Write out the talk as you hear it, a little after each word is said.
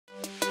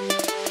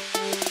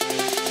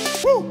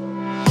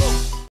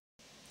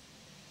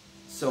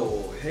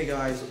So hey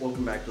guys,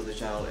 welcome back to the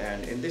channel,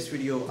 and in this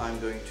video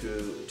I'm going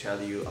to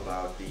tell you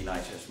about the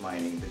Nicehash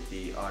mining with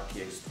the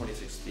RTX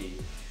 2060.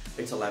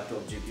 It's a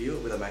laptop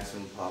GPU with a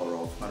maximum power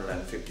of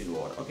 115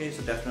 watt. Okay,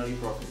 so definitely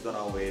profit is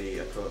gonna vary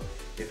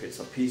if it's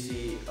a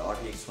PC,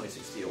 RTX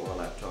 2060 or a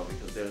laptop,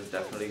 because there's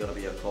definitely gonna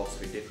be a cost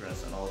speed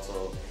difference and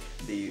also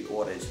the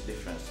wattage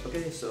difference.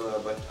 Okay,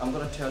 so but I'm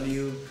gonna tell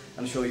you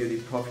and show you the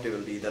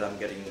profitability that I'm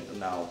getting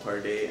now per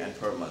day and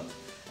per month,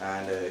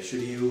 and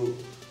should you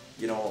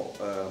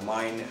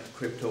mine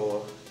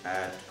crypto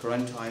at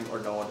current time or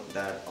not,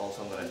 that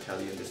also I'm going to tell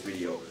you in this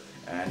video.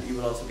 And you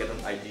will also get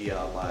an idea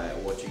by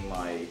watching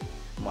my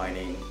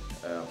mining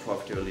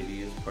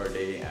profitabilities per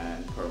day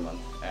and per month,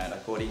 and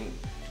according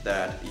to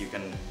that you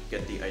can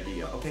get the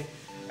idea. Okay,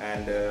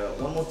 and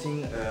one more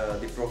thing,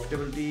 the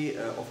profitability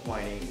of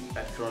mining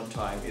at current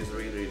time is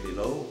really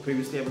low.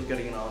 Previously I was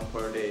getting around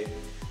per day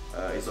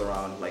is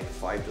around like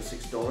 $5 to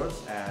 $6,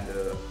 and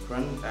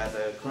at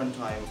the current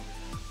time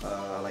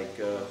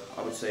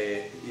I would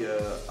say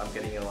I'm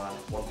getting around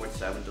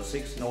 1.7 to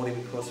 6, not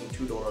even crossing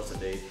 $2 a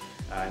day.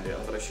 And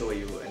I'm gonna show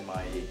you in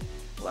my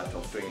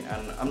laptop screen,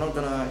 and I'm not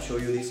gonna show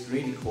you the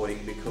screen recording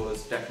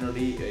because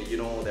definitely you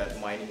know that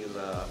mining is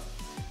a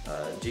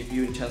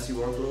GPU intensive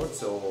workload.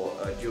 So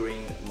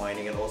during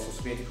mining and also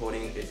screen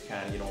recording, it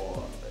can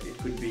it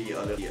could be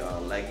a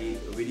little laggy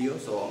video.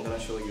 So I'm gonna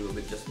show you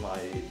with just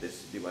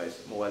this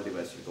mobile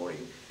device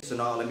recording. So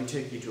now let me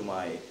take you to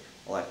my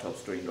laptop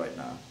screen right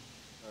now.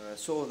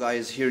 So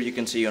guys, here you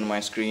can see on my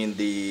screen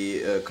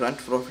the current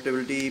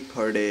profitability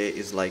per day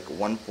is like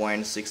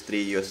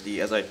 1.63 USD.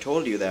 As I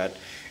told you that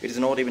it is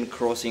not even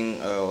crossing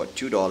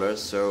 $2.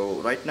 So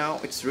right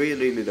now it's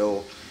really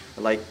low.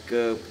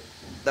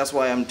 That's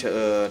why I'm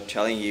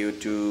telling you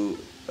to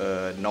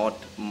not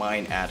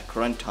mine at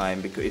current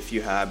time, because if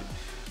you have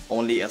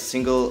only a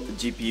single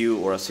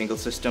GPU or a single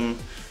system,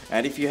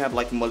 and if you have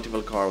like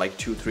multiple cards, like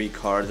 2-3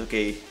 cards,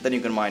 okay, then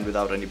you can mine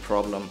without any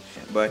problem.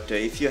 But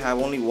if you have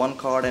only one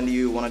card and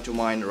you wanted to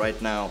mine right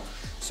now,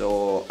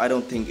 so I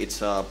don't think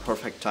it's a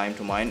perfect time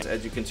to mine.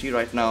 As you can see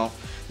right now,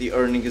 the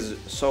earning is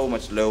so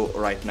much low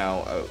right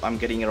now. I'm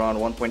getting around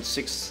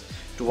 1.6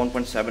 to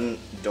 1.7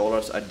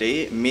 dollars a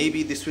day.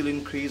 Maybe this will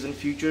increase in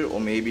future or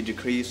maybe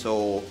decrease,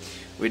 so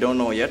we don't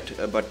know yet.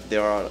 But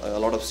there are a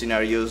lot of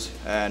scenarios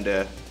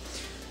and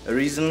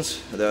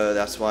reasons.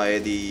 That's why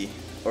the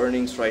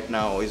earnings right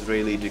now is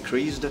really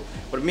decreased,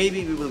 but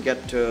maybe we will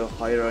get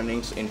higher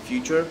earnings in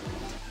future.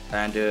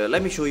 And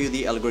let me show you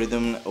the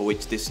algorithm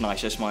which this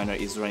Nicehash miner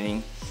is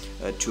running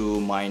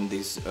to mine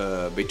these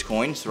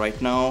bitcoins right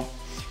now.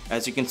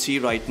 As you can see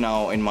right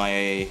now in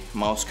my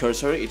mouse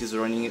cursor, it is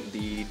running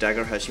the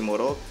Dagger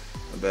Hashimoto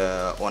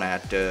on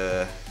at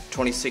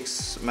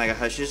 26 mega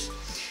hashes.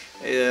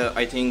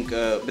 I think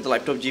with the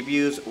laptop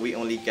GPUs we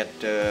only get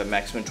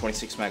maximum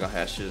 26 mega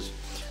hashes,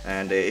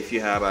 and if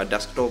you have a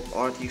desktop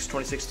RTX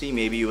 2060,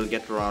 maybe you will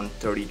get around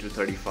 30 to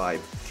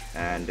 35,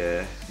 and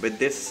with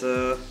this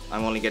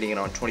I'm only getting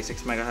around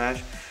 26 mega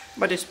hash,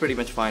 but it's pretty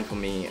much fine for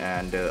me.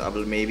 And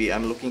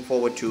I'm looking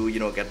forward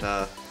to get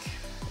a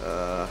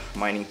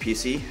mining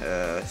PC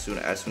as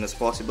soon as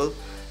possible,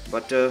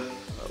 but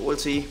we'll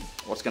see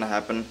what's gonna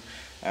happen.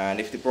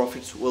 And if the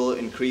profits will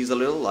increase a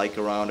little, like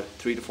around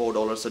 $3 to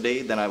 $4 a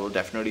day, then I will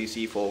definitely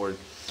see forward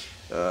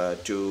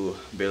to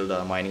build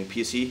a mining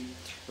PC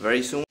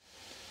very soon.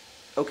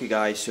 Okay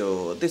guys,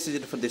 so this is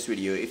it for this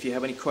video. If you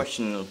have any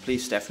question,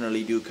 please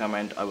definitely do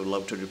comment. I would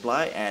love to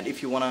reply. And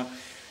if you wanna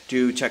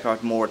to check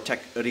out more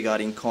tech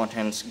regarding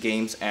contents,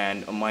 games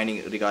and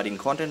mining regarding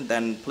content,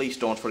 then please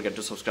don't forget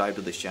to subscribe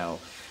to this channel.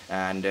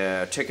 And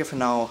take care for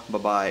now, bye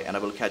bye, and I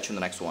will catch you in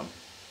the next one.